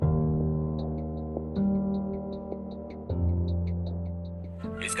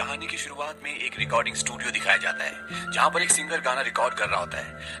इस कहानी की शुरुआत में एक रिकॉर्डिंग स्टूडियो दिखाया जाता है जहां पर एक सिंगर गाना रिकॉर्ड कर रहा होता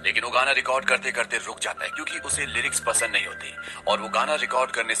है, लेकिन वो गाना रिकॉर्ड करते करते रुक जाता है क्योंकि उसे लिरिक्स पसंद नहीं होती और वो गाना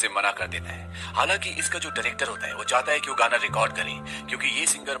रिकॉर्ड करने से मना कर देता है। हालांकि इसका जो डायरेक्टर होता है वो चाहता है कि वो गाना रिकॉर्ड करे क्योंकि ये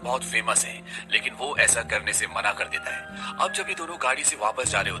सिंगर बहुत फेमस है, लेकिन वो ऐसा करने से मना कर देता है। अब जब ये दोनों गाड़ी से वापस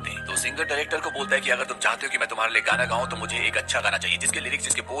जा रहे होते हैं तो सिंगर डायरेक्टर को बोलता है कि अगर तुम चाहते हो कि मैं तुम्हारे लिए गाना गाऊं तो मुझे एक अच्छा गाना चाहिए जिसके लिरिक्स,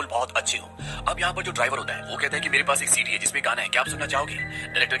 जिसके बोल बहुत अच्छे हो। अब यहाँ पर जो ड्राइवर होता है वो कहता है कि मेरे पास एक सीडी है जिसमें गाना है, क्या आप सुनना चाहोगे?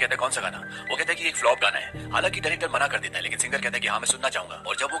 डायरेक्टर कहता है कौन सा गाना? वो कहता है कि एक फ्लॉप गाना है। हालांकि डायरेक्टर मना कर देता है, लेकिन सिंगर कहता है कि हाँ मैं सुनना चाहूंगा।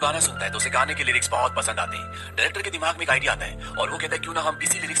 और जब वो गाना सुनता है तो उसे गाने के लिरिक्स बहुत पसंद आते हैं। डायरेक्टर के दिमाग में एक आइडिया आता है और वो कहता है क्यों ना हम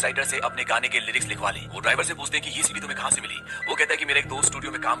इसी लिरिक्स राइटर से अपने गाने के लिरिक्स लिखवा लें। वो ड्राइवर से पूछते हैं कि ये सीडी तुम्हें कहाँ से मिली? वो कहता है कि मेरा एक दोस्त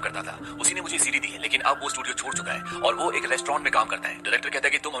स्टूडियो में काम करता था, उसी ने मुझे सीडी दी है, लेकिन अब वो स्टूडियो छोड़ चुका है और वो एक रेस्टोरेंट में काम करता है। डायरेक्टर कहता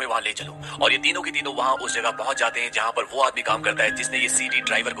है कि तुम हमें वहां ले चलो और ये तीनों के तीनों वहां उस जगह पहुंच जाते हैं जहां पर वो आदमी काम करता है जिसने ये सीडी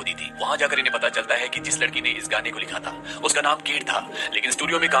ड्राइवर को दी थी। वहां जाकर इन्हें पता चलता है कि जिस लड़की ने इस गाने को लिखा था उसका नाम केट था, लेकिन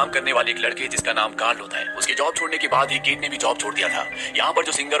स्टूडियो में काम करने वाले एक लड़के जिसका नाम कार्ल होता है, उसके जॉब छोड़ने के बाद ही केट ने भी जॉब छोड़ दिया था। यहाँ पर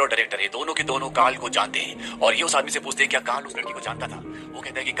जो सिंगर और डायरेक्टर है दोनों के दोनों कार्ल को जानते हैं और ये उस आदमी से पूछते हैं क्या कार्ल उस लड़की को जानता था? वो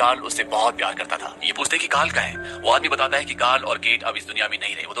कहता है कि कार्ल उससे बहुत प्यार करता था। ये पूछते हैं कि कार्ल कहाँ है? वो आदमी बताता है कि कार्ल और केट अब इस दुनिया में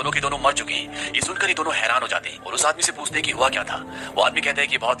नहीं रहे, वो दोनों के दोनों मर चुके हैं। ये सुनकर ये दोनों हैरान हो जाते हैं और उस आदमी से पूछते हैं कि हुआ क्या था? वो आदमी कहता है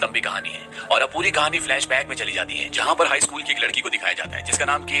कि बहुत लंबी कहानी है और अब पूरी कहानी फ्लैशबैक में चली जाती है जहां पर हाई स्कूल की एक लड़की को दिखाया जाता है जिसका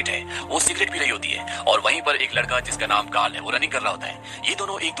नाम केट है। वो सिगरेट पी रही होती है और वहीं पर एक लड़का जिसका नाम कार्ल है वो रनिंग कर रहा होता है। ये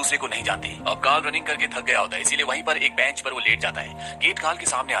दोनों एक दूसरे को नहीं जानते। अब कार्ल रनिंग करके थक गया होता है, इसीलिए वहीं पर एक बेंच पर वो लेट जाता है। केट कार्ल के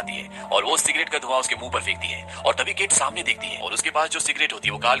सामने आती है और वो सिगरेट का धुआं उसके मुंह पर फेंकती है और तभी केट सामने देखती है और उसके पास जो सिगरेट होती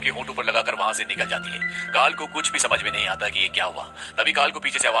है वो कार्ल के होंठों पर लगाकर वहां से निकल जाती है। कार्ल को कुछ भी समझ में नहीं आता कि ये क्या हुआ। तभी कार्ल को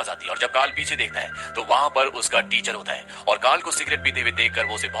पीछे से आवाज आती है और जब कार्ल पीछे देखता है तो वहां पर उसका टीचर होता है और कार्ल को सिगरेट पीते हुए देखकर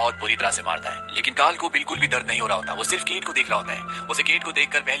वो उसे बहुत बुरी तरह से मारता है। लेकिन कार्ल को बिल्कुल भी दर्द नहीं हो रहा होता, वो सिर्फ केट को देख रहा होता है। उसे केट को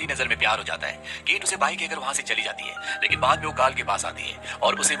देखकर पहली नजर में प्यार हो जाता है। केट उसे बाइक कहकर वहां से चली जाती है, लेकिन बाद में वो कार्ल के पास आती है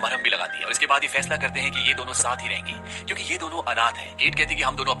और उसे मरहम भी लगाती है और इसके बाद ये फैसला करते हैं कि ये दोनों साथ ही रहेंगे क्योंकि ये दोनों अनाथ हैं। केट कहती है कि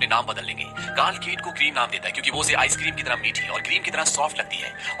हम दोनों अपने नाम बदल लेंगे। कार्ल केट को क्रीम नाम देता है क्योंकि वो उसे आइसक्रीम की तरह मीठी और क्रीम की तरह सॉफ्ट लगती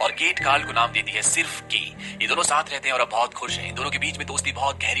है और केट कार्ल को नाम देती है सिर्फ की। ये दोनों साथ रहते हैं और अब बहुत खुश हैं। इन दोनों के बीच में दोस्ती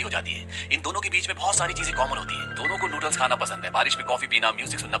बहुत गहरी हो जाती है। इन दोनों के बीच में बहुत सारी चीजें कॉमन होती है। दोनों को नूडल्स खाना पसंद है, बारिश में कॉफी पीना,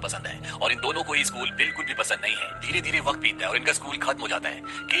 म्यूजिक सुनना पसंद है और इन दोनों को ही स्कूल बिल्कुल भी पसंद नहीं है। धीरे धीरे वक्त बीतता है और इनका स्कूल खत्म हो जाता है।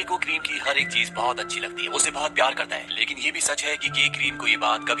 के को क्रीम की हर एक चीज बहुत अच्छी लगती है, उसे बहुत प्यार करता है, लेकिन ये भी सच है कि के क्रीम को ये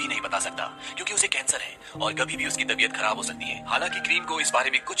बात कभी नहीं बता सकता क्योंकि उसे कैंसर है और कभी भी उसकी तबीयत खराब हो सकती है। हालांकि क्रीम को इस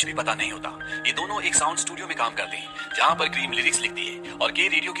बारे में कुछ भी पता नहीं होता। ये दोनों एक साउंड स्टूडियो में काम करते हैं जहाँ पर क्रीम लिरिक्स लिखती है और के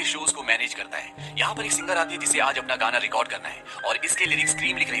रेडियो के शोज को मैनेज करता है। यहाँ पर एक सिंगर आती है जिसे आज अपना गाना रिकॉर्ड करना है और इसके लिरिक्स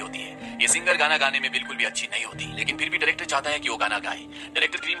क्रीम लिख रही होती है। ये सिंगर गाना गाने में बिल्कुल भी अच्छी नहीं होती, लेकिन फिर भी डायरेक्टर चाहता है कि वो गाना गाए।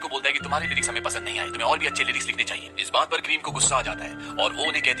 डायरेक्टर क्रीम को बोलता है कि तुम्हारे लिरिक्स हमें पसंद नहीं आए, तुम्हें और भी अच्छे लिरिक्स लिखने चाहिए। इस बात पर क्रीम को गुस्सा आ जाता है और वो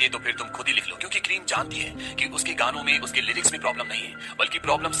उन्हें कहती है तो फिर तुम खुद ही लिख लो, क्योंकि क्रीम जानती है कि उसके गानों में, उसके लिरिक्स में प्रॉब्लम नहीं है बल्कि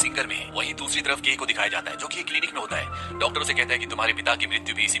प्रॉब्लम सिंगर में है। वहीं दूसरी तरफ के को दिखाया जाता है जो कि एक क्लिनिक में होता है। डॉक्टर उसे कहता है कि तुम्हारे पिता की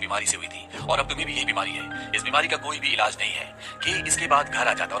मृत्यु भी इसी बीमारी से हुई थी और अब तुम्हें भी यही बीमारी है। इस बीमारी का कोई भी इलाज नहीं है। के इसके बाद घर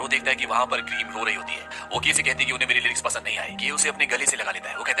आ जाता है और वो देखता है कि वहां पर क्रीम रो रही होती है। वो के से कहती है कि उन्हें मेरे लिरिक्स पसंद नहीं आए। के उसे अपने गले से लगा लेता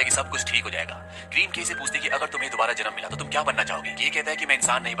है। वो कहता है कि सब कुछ ठीक हो जाएगा। क्रीम के से पूछती है कि अगर तुम्हें दोबारा जन्म मिला तो तुम क्या बनना चाहोगे? के कहता है कि मैं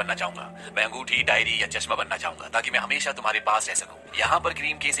इंसान नहीं बनना चाहूंगा, मैं अंगूठी, डायरी या चश्मा बनना चाहूंगा ताकि मैं हमेशा तुम्हारे पास रह सकूं। यहाँ पर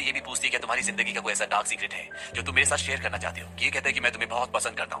क्रीम के से ये भी पूछती है कि तुम्हारी जिंदगी का कोई ऐसा डार्क सीक्रेट है जो तुम मेरे साथ शेयर करना चाहते हो? ये कहता है कि मैं तुम्हें बहुत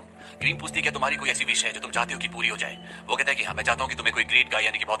पसंद करता हूँ। क्रीम पूछती है कि तुम्हारी कोई ऐसी विश है जो तुम चाहते हो कि पूरी हो जाए? वो कहता है कि हाँ, मैं चाहता हूँ कि तुम्हें कोई ग्रेट गाय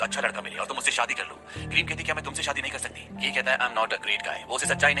यानी कि बहुत अच्छा लड़का मिले और तुम मुझसे शादी कर लो। क्रीम कहती है क्या मैं तुमसे शादी नहीं कर सकती? ये कहता है I am not a great guy. वो उसे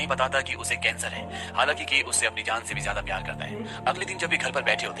सच्चाई नहीं बताता कि उसे कैंसर है, हालांकि के उससे अपनी जान से भी ज्यादा प्यार करता है। अगले दिन जब ये घर पर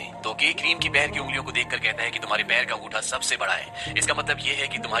बैठे होते हैं तो के क्रीम की पैर की उंगलियों को देखकर कहता है कि तुम्हारे पैर का अंगूठा सबसे बड़ा है, इसका मतलब ये है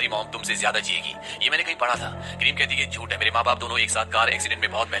कि तुम्हारी मॉम तुमसे ज्यादा जिएगी। ये मैंने कहीं पढ़ा था। क्रीम कहती है कि झूठ है, मेरे माँ बाप दोनों एक साथ कार एक्सीडेंट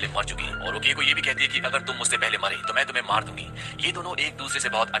में बहुत पहले मर चुके हैं। और के को ये भी कहती है कि अगर तुम मुझसे पहले मरे तो मैं तुम्हें मार दूंगी। ये दोनों एक दूसरे से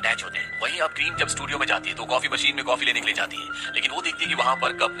बहुत अटैच होते हैं। वहीं अब क्रीम जब स्टूडियो में जाती है तो कॉफी मशीन में कॉफी लेने के लिए जाती है, लेकिन वो देखती है कि वहां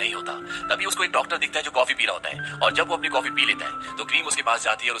पर कप नहीं होता। तभी उसको एक डॉक्टर दिखता है जो कॉफी पी रहा होता है और जब वो अपनी कॉफी पी लेता है तो क्रीम उसके पास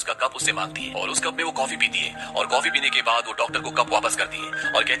जाती है और उसका कप उससे मांगती है और उस कप में वो कॉफी पीती है और कॉफी पीने के बाद वो डॉक्टर को कप वापस करती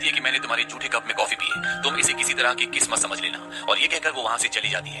है और कहती है कि मैंने तुम्हारे झूठे कप में कॉफी पी है, तुम इसे किसी तरह की किस्मत समझ लेना। और ये कहकर वो वहां से चली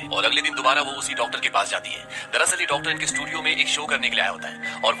जाती है और अगले दिन दोबारा वो उसी डॉक्टर के पास जाती है। दरअसल ये डॉक्टर इनके स्टूडियो में एक शो करने के लिए आया होता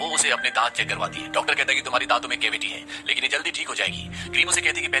है और वो उसे अपने दांत चेक करवाती है। डॉक्टर कहता है कि तुम्हारी दांतों में कैविटी है लेकिन ये जल्दी ठीक हो जाएगी। क्रीम उसे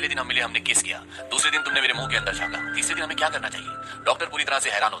कहती है कि पहले दिन हम मिले, हमने किस किया, दूसरे दिन तुमने मेरे मुंह के अंदर झांका, तीसरे दिन हमें क्या करना चाहिए? डॉक्टर पूरी तरह से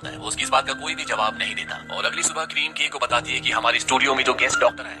हैरान होता है, वो उसकी इस बात का कोई भी जवाब नहीं देता। और अगली सुबह क्रीम के को बताती है कि हमारे स्टूडियो में जो गेस्ट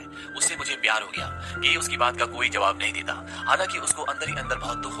डॉक्टर है उससे मुझे प्यार हो गया। के उसकी बात का कोई जवाब नहीं देता। हालांकि उसको अंदर ही अंदर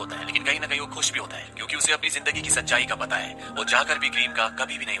बहुत दुख होता है, लेकिन कहीं ना कहीं वो खुश भी होता है क्योंकि उसे अपनी जिंदगी की सच्चाई का पता है। वो जाकर भी क्रीम का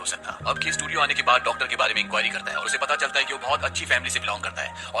कभी भी नहीं हो सकता। अब के स्टूडियो आने के बाद डॉक्टर के बारे में इंक्वायरी करता है और उसे पता चलता है कि वो बहुत अच्छी फैमिली से बिलोंग करता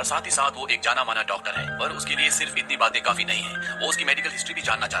है और साथ ही साथ वो एक जाना माना डॉक्टर है। पर उसके लिए सिर्फ इतनी बातें काफी नहीं है, वो उसकी मेडिकल हिस्ट्री भी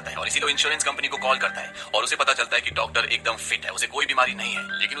जानना चाहता है और इसीलिए इंश्योरेंस कंपनी को कॉल करता है और उसे पता चलता है कि डॉक्टर एकदम फिट है, उसे कोई बीमारी नहीं है।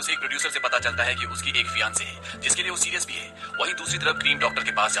 लेकिन उसे एक प्रोड्यूसर से पता चलता है कि उसकी एक फियांसे है जिसके लिए वो सीरियस भी है। वहीं दूसरी तरफ क्रीम डॉक्टर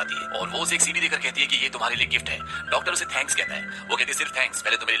के पास जाती है और वो उसे एक सीडी देकर कहती है कि ये तुम्हारे लिए गिफ्ट है। डॉक्टर उसे थैंक्स कहता है। वो कहती है सिर्फ थैंक्स,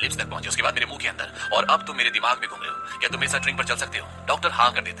 पहले तो मेरे लिप्स तक पहुंचे, उसके बाद मेरे मुंह के अंदर, और अब तुम मेरे दिमाग में घूम रहे हो, क्या तुम मेरे साथ ड्रिंक पर चल सकते हो? डॉक्टर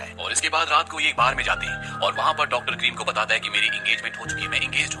हाँ कर देता है और इसके बाद रात को ये एक बार में जाते हैं और वहां पर डॉक्टर क्रीम को बताता है कि मेरी एंगेजमेंट हो चुकी है, मैं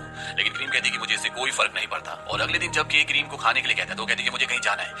एंगेज्ड हूँ। लेकिन क्रीम कहती है कि मुझे इससे कोई फर्क नहीं पड़ता। और अगले दिन जब के क्रीम को खाने के लिए कहता है तो कहती है कि मुझे कहीं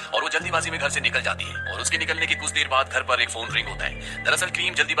जाना है और वो जल्दीबाजी में घर से निकल जाती है। और उसके निकलने के कुछ देर बाद घर पर एक फोन रिंग होता है। दरअसल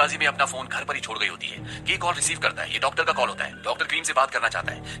क्रीम जल्दीबाजी में अपना फोन घर पर ही छोड़ गई होती है। ये कॉल रिसीव करता है, ये डॉक्टर का कॉल होता है। डॉक्टर क्रीम से बात करना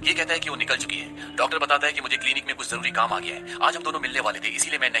चाहता है। ये कहता है कि वो निकल चुकी है। डॉक्टर बताता है कि मुझे क्लिनिक में कुछ जरूरी काम आ गया है, आज हम दोनों मिलने वाले थे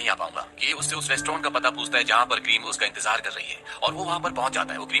इसीलिए मैं नहीं आ पाऊंगा। ये उससे उस रेस्टोरेंट का पता पूछता है जहां पर क्रीम उसका इंतजार कर रही है और वो वहां पर पहुंच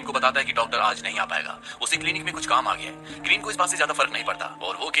जाता है। वो क्रीम को बताता है कि डॉक्टर आज नहीं आ पाएगा, उसे क्लिनिक में कुछ काम आ गया है। क्रीम को इस बात से ज्यादा फर्क नहीं पड़ता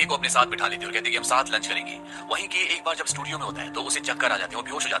और वो के को अपने साथ बिठा लेती है और कहती है कि हम साथ लंच करेंगे। वहीं के एक बार जब स्टूडियो में होता है तो उसे चक्कर आ जाते हैं, वो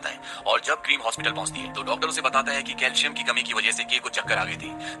बेहोश हो जाता है। और जब क्रीम हॉस्पिटल पहुंचती है तो डॉक्टर उसे बताता है कि कैल्शियम की कमी की वजह से के को चक्कर आ गई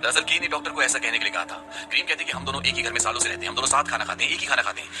थी। दरअसल के ने डॉक्टर को ऐसा कहने के लिए कहा था। क्रीम कहती है कि हम दोनों एक ही घर में सालों से रहते हैं, हम दोनों साथ खाना खाते हैं, एक ही खाना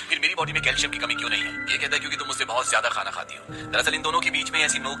खाते हैं, फिर मेरी बॉडी में कैल्शियम की कमी क्यों नहीं है? ये कहता है क्योंकि तुम मुझसे बहुत ज्यादा खाना खाती हो। दरअसल इन दोनों के बीच में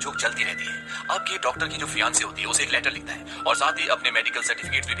ऐसी नोकझोंक चलती रहती है। अब ये डॉक्टर की जो फियांसे होती है उसे एक लेटर लिखता है और साथ ही अपने मेडिकल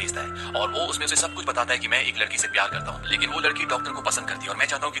सर्टिफिकेट भी भेजता है और वो उसमें उसे सब कुछ बताता है कि मैं एक लड़की से प्यार करता हूँ, लेकिन वो लड़की डॉक्टर को पसंद करती है और मैं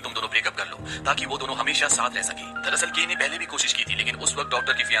चाहता हूँ कि तुम दोनों ब्रेकअप कर लो ताकि वो दोनों हमेशा साथ रह सके। दरअसल के ने पहले भी कोशिश की थी लेकिन उस वक्त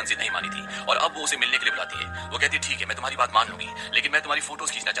डॉक्टर की फियांसी नहीं मानी थी और अब वो उसे मिलने के लिए बुलाती है। वो कहती है ठीक है मैं तुम्हारी बात मान लूंगी, लेकिन मैं तुम्हारी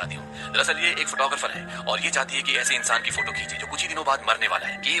फोटोज खींचना चाहती हूँ। दरअसल ये एक फोटोग्राफर है और ये चाहती है कि ऐसे इंसान की फोटो खींचे जो कुछ ही दिनों बाद मरने वाला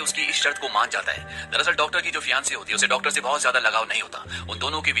है। कि उसकी इस शर्त को मान जाता है। दरअसल डॉक्टर की जो फियांसी होती है उसे डॉक्टर से बहुत ज्यादा लगाव नहीं होता, उन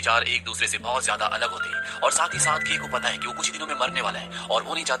दोनों के विचार एक दूसरे से बहुत ज्यादा अलग होते हैं और साथ ही साथ के को पता है कि वो कुछ ही दिनों में मरने वाला है और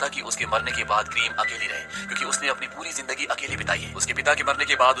वो नहीं चाहता कि उसके मरने के बाद क्रीम अकेली रहे क्योंकि उसने अपनी पूरी जिंदगी अकेले बिताई है। उसके पिता के मरने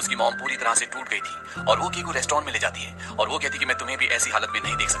के बाद उसकी मॉम पूरी तरह से टूट गई थी और वो के को रेस्टोरेंट में ले जाती है और वो कहती कि मैं तुम्हें भी ऐसी हालत में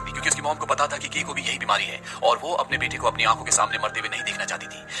नहीं देख सकती क्योंकि उसकी मॉम को पता था कि के को भी यही बीमारी है और वो अपने बेटे को अपनी आंखों के सामने मरते हुए नहीं देखना चाहती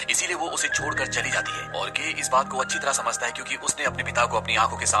थी, इसीलिए वो उसे छोड़कर चली जाती है। और के इस बात को अच्छी तरह समझता है क्योंकि उसने अपने पिता को अपनी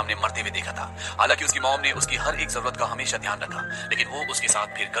आंखों के सामने मरते हुए देखा था। हालांकि उसकी मॉम ने उसकी हर एक जरूरत का हमेशा ध्यान रखा लेकिन वो उसके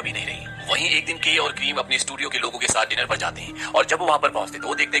साथ फिर कभी नहीं रही। वहीं एक दिन के और क्रीम अपने स्टूडियो के लोगों के साथ डिनर पर जाते हैं और जब वो वहां पर पहुंचते तो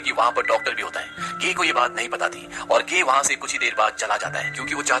वो देखते हैं कि वहां पर डॉक्टर भी होता है। के को ये बात नहीं पता थी और के वहां से कुछ ही देर बाद चला जाता है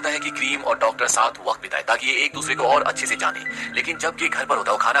क्योंकि वो चाहता है कि क्रीम और डॉक्टर साथ वक्त बिताए ताकि ये एक दूसरे को और अच्छे से जाने। लेकिन जब के घर पर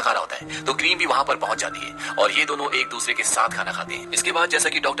होता है, वो खाना खा रहा होता है, तो क्रीम भी वहां पर पहुंच जाती है और ये दोनों एक दूसरे के साथ खाना खाते हैं। इसके बाद जैसा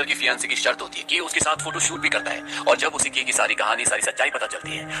कि डॉक्टर की फियांसे की शर्त होती है कि उसके साथ फोटो शूट भी करता है और जब उसे के की सारी कहानी सारी सच्चाई पता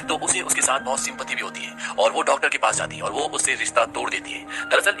चलती है तो उसे उसके साथ बहुत सिंपैथी भी होती है और वो डॉक्टर के पास जाती है और वो उससे रिश्ता तोड़ देती है।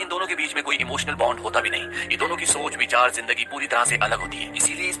 दरअसल इन दोनों के बीच में कोई इमोशनल बॉन्ड होता भी नहीं, ये दोनों की सोच विचार जिंदगी पूरी तरह से अलग होती है,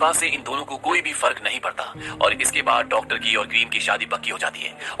 इसीलिए इस बात से इन दोनों को कोई भी फर्क नहीं पड़ता। और इसके बाद डॉक्टर की और क्रीम की शादी पक्की हो जाती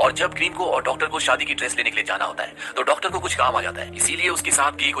है और जब क्रीम को और डॉक्टर को शादी की ड्रेस लेने के लिए जाना होता है तो डॉक्टर को कुछ काम आ जाता है, इसीलिए उसके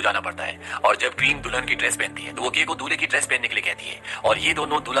साथ के को जाना पड़ता है। और जब क्रीम दुल्हन की ड्रेस पहनती है तो वो के को दूल्हे की ड्रेस पहनने के लिए कहती है और ये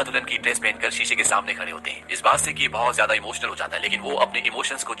दोनों दूल्हा दुल्हन की ड्रेस पहनकर शीशे के सामने खड़े होते हैं। इस बात से कि बहुत ज्यादा इमोशनल हो जाता है लेकिन वो अपने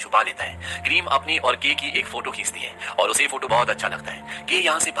इमोशंस को छुपा लेता है। क्रीम अपनी और के की एक फोटो खींचती है और उसे फोटो बहुत अच्छा लगता है। के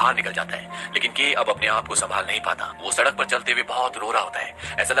यहाँ से बाहर निकल जाता है लेकिन के अब अपने आप को संभाल नहीं पाता, वो सड़क पर चलते हुए बहुत रो रहा होता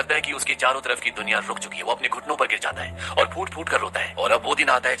है। ऐसा लगता है कि उसके चारों तरफ की दुनिया रुक चुकी है, वो अपने घुटनों पर गिर जाता है और फूट फूट कर रोता है। और अब वो दिन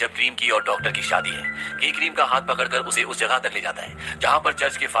आता है जब क्रीम की और डॉक्टर की शादी है। के क्रीम का हाथ पकड़कर उसे उस जगह तक ले जाता है जहाँ पर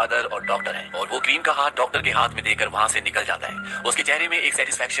चर्च के फादर और डॉक्टर है और वो क्रीम का हाथ डॉक्टर के हाथ में देकर वहाँ से निकल जाता है। उसके चेहरे में एक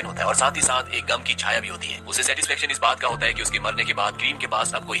सेटिस्फेक्शन होता है और साथ ही साथ एक गम की छाया भी होती है। उसे सेटिस्फेक्शन इस बात का होता है कि उसके मरने के बाद क्रीम के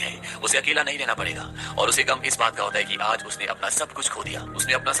पास अब कोई है, उसे अकेला नहीं रहना पड़ेगा। और उसे गम इस बात का होता है कि आज उसने अपना सब कुछ खो दिया,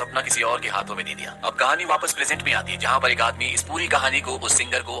 उसने अपना सपना किसी और के हाथों में दे दिया। अब कहानी वापस प्रेजेंट में आती है जहाँ पर एक आदमी इस पूरी कहानी को उस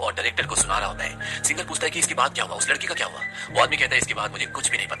सिंगर को और डायरेक्टर को सुना रहा होता है। सिंगर पूछता है कि इसके बाद क्या हुआ, उस लड़की का क्या हुआ? वो आदमी कहता है इसके बाद मुझे कुछ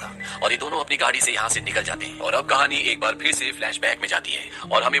भी नहीं पता। और ये दोनों अपनी गाड़ी से यहाँ से निकल जाते हैं। और अब कहानी एक बार फिर से फ्लैशबैक में जाती है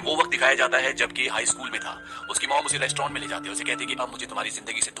और हमें वो वक्त दिखाया जाता है जबकि हाई स्कूल में था। उसकी मॉम उसे रेस्टोरेंट में ले जाती है, उसे कहती है कि अब मुझे तुम्हारी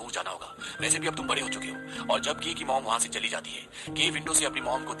जिंदगी से दूर जाना होगा, वैसे भी अब तुम बड़े हो चुके हो। और जब के की मॉम वहाँ से चली जाती है, के विंडो से अपनी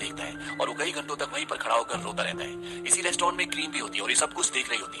मॉम को देखता है और वो कई घंटों तक वहीं पर खड़ा होकर रोता रहता है। इसी रेस्टोरेंट में क्रीम भी होती है और ये सब कुछ देख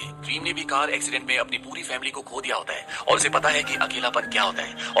रही होती है। क्रीम ने भी कार एक्सीडेंट में अपनी पूरी फैमिली को खो दिया होता है और उसे पता है कि अकेलापन क्या होता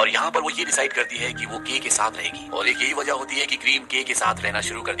है। और यहाँ पर वो ये डिसाइड करती है कि वो के साथ रहेगी और एक यही वजह होती है कि क्रीम के साथ रहना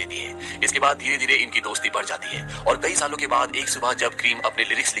शुरू कर देती है। है। इसके बाद धीरे धीरे इनकी दोस्ती बढ़ जाती है और कई सालों के बाद एक सुबह जब क्रीम अपने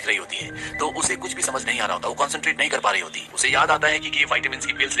लिरिक्स लिख रही होती है तो उसे कुछ भी समझ नहीं आ रहा होता, वो कंसंट्रेट नहीं कर पा रही होती। उसे याद आता है कि के विटामिन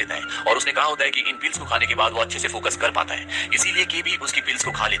की पिल्स लेता है और उसने कहा होता है कि इन पिल्स को खाने के बाद वो अच्छे से फोकस कर पाता है, इसीलिए के भी उसकी पिल्स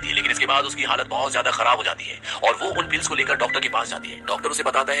को खा लेती है। लेकिन इसके बाद उसकी हालत बहुत ज्यादा खराब हो जाती है और वो उन पिल्स को लेकर डॉक्टर के पास जाती है। डॉक्टर उसे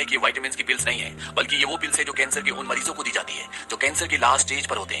बताता है कि विटामिन की पिल्स नहीं है, बल्कि ये वो पिल्स है जो कैंसर के उन मरीजों को दी जाती है जो कैंसर के लास्ट स्टेज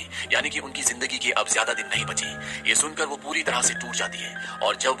पर होते हैं, यानी कि उनकी जिंदगी के अब ज्यादा दिन नहीं बचे। ये सुनकर वो पूरी तरह से टूट जाती है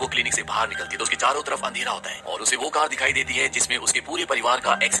और जब वो क्लिनिक से बाहर निकलती है तो उसके चारों तरफ अंधेरा होता है और उसे वो कार दिखाई देती है जिसमें उसके पूरे परिवार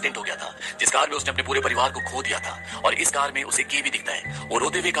का एक्सीडेंट हो गया था, जिस कार में उसने अपने पूरे परिवार को खो दिया था। और इस कार में उसे के भी दिखता है। वो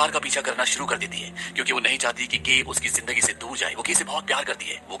रोते हुए कार का पीछा करना शुरू कर देती है क्योंकि वो नहीं चाहती कि के उसकी जिंदगी से दूर जाए। वो के से बहुत प्यार करती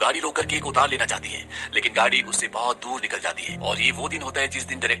है। वो गाड़ी रोककर के को उतार लेना चाहती है लेकिन गाड़ी उससे बहुत दूर निकल जाती है। और ये वो दिन होता है जिस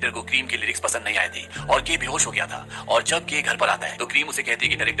दिन डायरेक्टर को क्रीम के लिरिक्स पसंद नहीं आए थे और के बेहोश हो गया था। और जब के घर पर आता है तो क्रीम उसे कहती है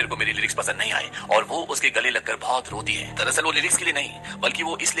कि डायरेक्टर को मेरे लिरिक्स पसंद नहीं आए और वो उसके गले लगकर बहुत रोती है। दरअसल वो लिरिक्स के लिए नहीं बल्कि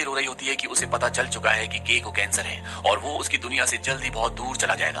वो इसलिए रो रही होती है कि उसे पता चल चुका है कि के को कैंसर है और वो उसकी दुनिया से जल्दी बहुत दूर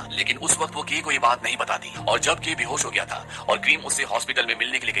चला जाएगा। लेकिन उस वक्त वो के को ये बात नहीं बताती। और जब के बेहोश हो गया था और क्रीम उससे हॉस्पिटल में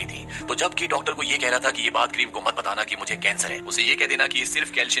मिलने के लिए गई थी तो जब के डॉक्टर को ये कह रहा था कि ये बात क्रीम को मत बताना कि मुझे कैंसर है, उसे ये कह देना कि ये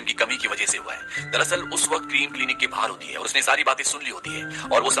सिर्फ कैल्शियम की कमी की वजह से हुआ है। दरअसल उस वक्त क्रीम क्लिनिक के बाहर होती है और उसने सारी बातें सुन ली होती है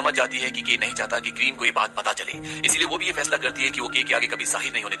और वो समझ जाती है कि नहीं चाहता कि क्रीम को ये बात पता चले, इसलिए वो भी ये फैसला करती है कि वो के आगे कभी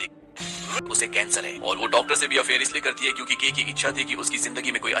जाहिर नहीं होने देगी उसे कैंसर है। और वो डॉक्टर से भी अफेयर इसलिए करती है क्योंकि के की इच्छा थी कि उसकी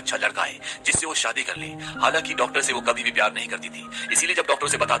जिंदगी में कोई अच्छा लड़का है जिससे वो शादी कर ले। हालांकि डॉक्टर से वो कभी भी प्यार नहीं करती थी, इसीलिए जब डॉक्टर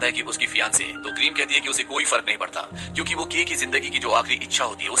से बताता है कि उसकी फियांसे है तो क्रीम कहती है कि उसे कोई फर्क नहीं पड़ता क्योंकि वो के की जिंदगी की जो आखिरी इच्छा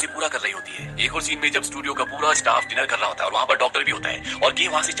होती है उसे पूरा कर रही होती है। एक और सीन में जब स्टूडियो का पूरा स्टाफ डिनर कर रहा होता है और वहां पर डॉक्टर भी होता है और के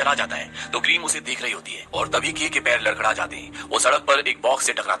वहां से चला जाता है तो क्रीम उसे देख रही होती है और तभी के पैर लड़खड़ा जाते हैं। वो सड़क पर एक बॉक्स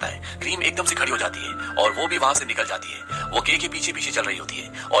से टकराता है। क्रीम एकदम से खड़ी हो जाती है और वो भी वहां से निकल जाती है। वो के पीछे पीछे चल रही होती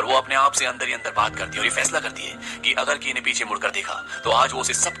है और वो अपने आप से अंदर ही अंदर बात करती है और ये फैसला करती है कि अगर के ने पीछे मुड़कर देखा तो आज वो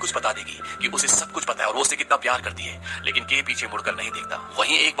उसे सब कुछ बता देगी कि उसे सब कुछ पता है और वो उसे कितना प्यार करती है। लेकिन के पीछे मुड़कर नहीं देखता।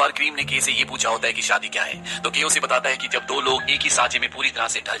 वहीं एक बार क्रीम ने के से ये पूछा होता है कि शादी क्या है तो के उसे बताता है कि जब दो लोग एक ही साझे में पूरी तरह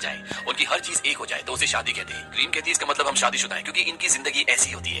से ढल जाए, उनकी हर चीज एक हो जाए तो उसे शादी कहते हैं। क्रीम कहती है इसका मतलब हम शादीशुदा हैं क्योंकि इनकी जिंदगी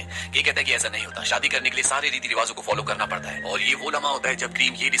ऐसी होती है। के कहता है कि ऐसा नहीं होता, शादी करने के लिए सारे रीति रिवाजों को फॉलो करना पड़ता है। और ये वो लम्हा होता है जब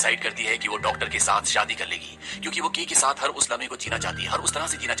क्रीम ये डिसाइड करती है कि वो डॉक्टर के साथ शादी कर लेगी क्योंकि वो के साथ हर उस लम्हे को जीना चाहती है, हर उस तरह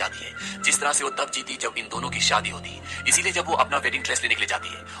से जीना चाहती है जिस तरह से वो तब जीती जब इन दोनों की शादी होती। इसीलिए जब वो अपना वेडिंग ड्रेस लेने के लिए जाती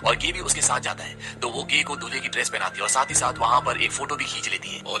है और के भी उसके साथ जाता है तो वो के को दूल्हे की ड्रेस पहनाती है और साथ ही साथ वहां पर एक फोटो भी खींच लेती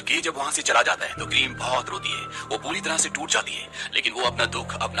है। और के जब वहां से चला जाता है तो क्रीम बहुत रोती है, वो पूरी तरह से टूट जाती है। लेकिन वो अपना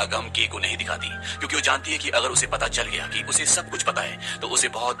दुख अपना गम के को नहीं दिखाती क्योंकि वो जानती है कि अगर उसे पता चल गया कि उसे सब कुछ पता है तो उसे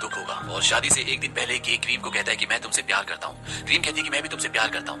बहुत दुख होगा। और शादी से एक दिन पहले के क्रीम को कहता है कि मैं तुमसे प्यार करता हूँ। क्रीम कहती है कि मैं भी तुमसे प्यार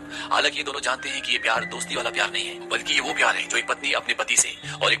करता हूँ। हालांकि ये दोनों जानते हैं कि ये प्यार दोस्ती वाला प्यार नहीं है बल्कि ये वो प्यार है जो एक पत्नी अपने पति से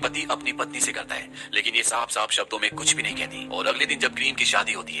और एक पति अपनी पत्नी से करता है। लेकिन ये साफ साफ शब्दों में कुछ भी नहीं कहती। और अगले दिन जब क्रीम की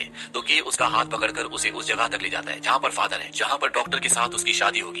शादी होती है तो के उसका हाथ पकड़कर उसे उस जगह तक ले जाता है जहाँ पर फादर है, जहाँ पर डॉक्टर के साथ उसकी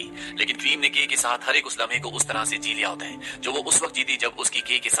शादी होगी। लेकिन क्रीम ने के साथ हर एक उस लम्हे को उस तरह से जी लिया होता है जो वो उस वक्त जीती जब उसकी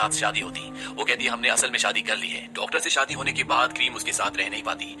के साथ शादी होती। वो कहती है हमने असल में शादी कर ली है। डॉक्टर से शादी होने के बाद क्रीम उसके साथ रह नहीं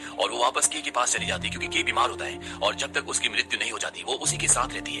पाती और वो वापस के पास चली जाती क्योंकि के बीमार होता है और जब तक उसकी मृत्यु नहीं हो जाती वो उसी के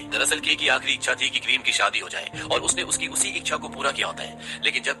साथ रहती है। दरअसल के की आखिरी इच्छा थी कि क्रीम की शादी हो जाए और उसने उसकी उसी इच्छा को पूरा किया होता है।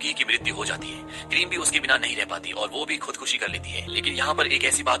 लेकिन जब के की मृत्यु हो जाती है क्रीम भी उसके बिना नहीं रह पाती और वो भी खुदकुशी कर लेती है। लेकिन यहाँ पर एक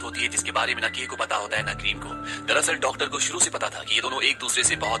ऐसी बात होती है जिसके बारे में ना के को पता होता है ना क्रीम को। दरअसल डॉक्टर को शुरू से पता था कि ये दोनों एक दूसरे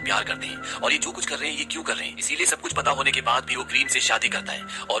से बहुत प्यार करते हैं और ये जो कुछ कर रहे हैं ये क्यों कर रहे हैं। इसीलिए सब कुछ पता होने के बाद भी वो क्रीम से शादी करता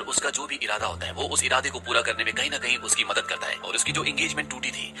है और उसका जो भी इरादा होता है वो उस इरादे को पूरा करने में कहीं ना कहीं उसकी मदद करता है। और उसकी जो एंगेजमेंट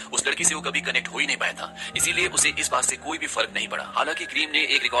टूटी थी उस लड़की से वो कभी कनेक्ट हो ही नहीं पाया था, इसीलिए उसे इस बात से कोई भी फर्क नहीं पड़ा। हालांकि क्रीम ने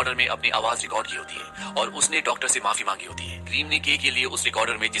एक रिकॉर्डर में अपनी आवाज रिकॉर्ड की होती है और उसने डॉक्टर से माफी मांगी होती है। क्रीम ने के लिए उस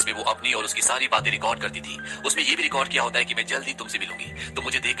रिकॉर्डर में जिसमें वो अपनी और उसकी सारी बातें रिकॉर्ड करती थी उसमें ये भी रिकॉर्ड किया होता है कि मैं जल्द ही तुमसे मिलूंगी, तो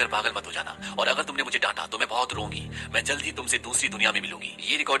मुझे देखकर पागल मत हो जाना और अगर तुमने मुझे डांटा तो मैं बहुत रोऊंगी, मैं जल्द ही तुमसे दूसरी दुनिया में मिलूंगी।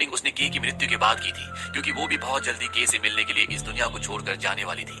 ये रिकॉर्डिंग उसने के की मृत्यु के बाद की थी क्योंकि वो भी बहुत जल्दी के से मिलने के लिए इस दुनिया को छोड़कर जाने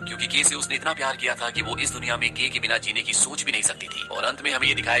वाली थी क्योंकि के से उसने इतना प्यार किया था कि वो इस दुनिया में के बिना जीने की सोच भी नहीं सकती थी। और अंत में हमें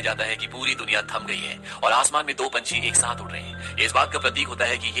ये दिखाया जाता है कि पूरी दुनिया थम गई है और आसमान में दो पंछी एक साथ उड़ रहे हैं। इस बात का प्रतीक होता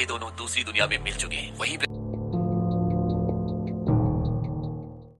है कि ये दोनों दूसरी दुनिया में मिल चुके हैं। वहीं